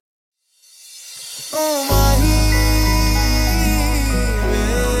शायद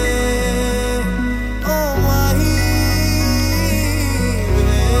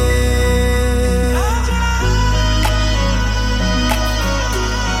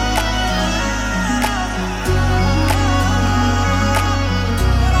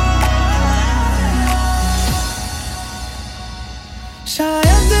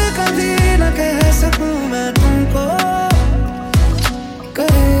कभी न कह सकूं मैं तुमको,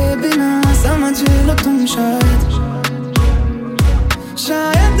 कहे बिना समझ लो तुम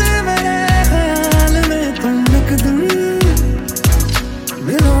शायद मेरे ख्याल में तुम एक दिन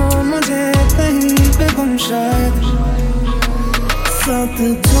मिलो मुझे कहीं पे गुम शायद। साथ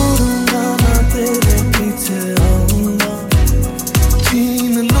छोड़ूंगा ना तेरे पीछे आऊंगा,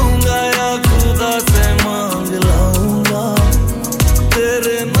 छीन लूंगा या खुदा से मांग लाऊंगा,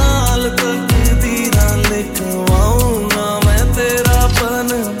 तेरे नाल तकदीरा लिखवाऊंगा, मैं तेरा बन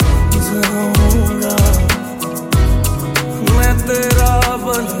जाऊंगा, मैं तेरा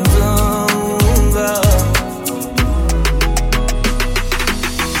बन जाऊंगा।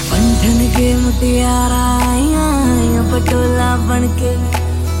 बंधन के मुटियारा आइयां पटोला बनके,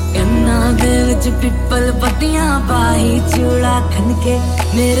 कन्ना दे विच पिपल पत्तियां पाई चूड़ा खनके,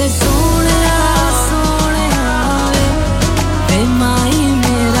 मेरे सोने वे माई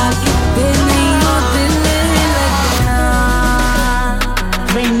मेरा किते नहीं हो दिल लगना,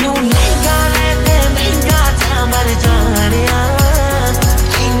 मैनू महंगा लेके महंगा जा मर जानिया,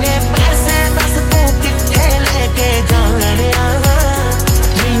 इन्ने पैसे दस तू किथे लेके जानिया,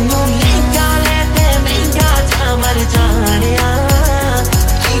 मैनू महंगा लेके महंगा जा मर जानिया,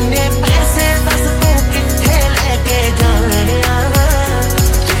 इन्ने पैसे दस तू किथे लेके जानिया,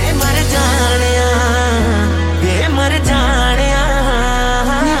 ये मर जानिया, ये मर जानिया।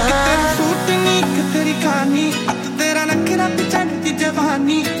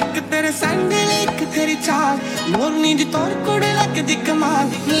 तेरे सैंडल एक तेरी चाल मोरनी दी तोर कुड़े लगदी कमाल,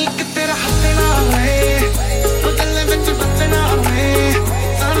 नीक तेरा हत्थ ना होए ओ गल्ले विच बचना होए,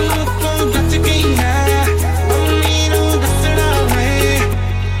 सानू तू बच गई है मम्मी नू दसना होए,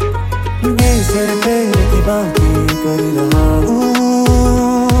 बेसर तेरे की बातें कर रहा हूँ,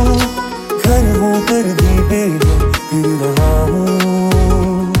 घर हो कर दी बेला फिर रहा हूँ,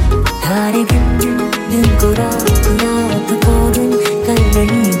 थारे दिन को रात को दिन कर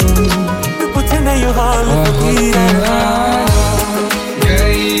रही हूँ, नहीं हाल गई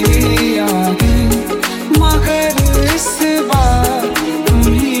आगे मगर इस बार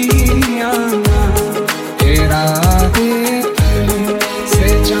तुम्हीं आना, तेरा से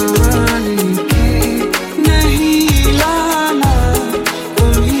जान के नहीं लाना,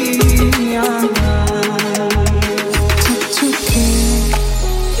 तुम्हीं आना। चुके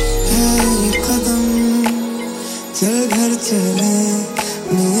है कदम चल घर चले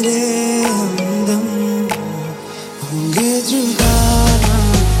मेरे हमदम, होंगे जुगाना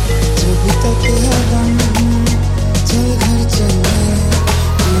जब तक है गम, चल घर चले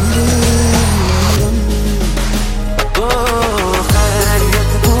मेरे हमदम। ओ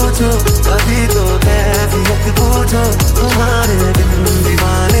खैरियत पूछो कभी तो कैफियत पूछो, तुम्हारे बिन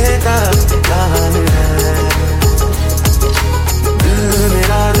दीवाने का क्या हाल है, दिल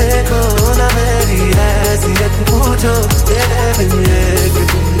मेरा देखो ना मेरी हैसियत पूछो, तेरे बिन एक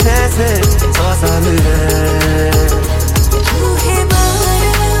दिन जैसे 100 साल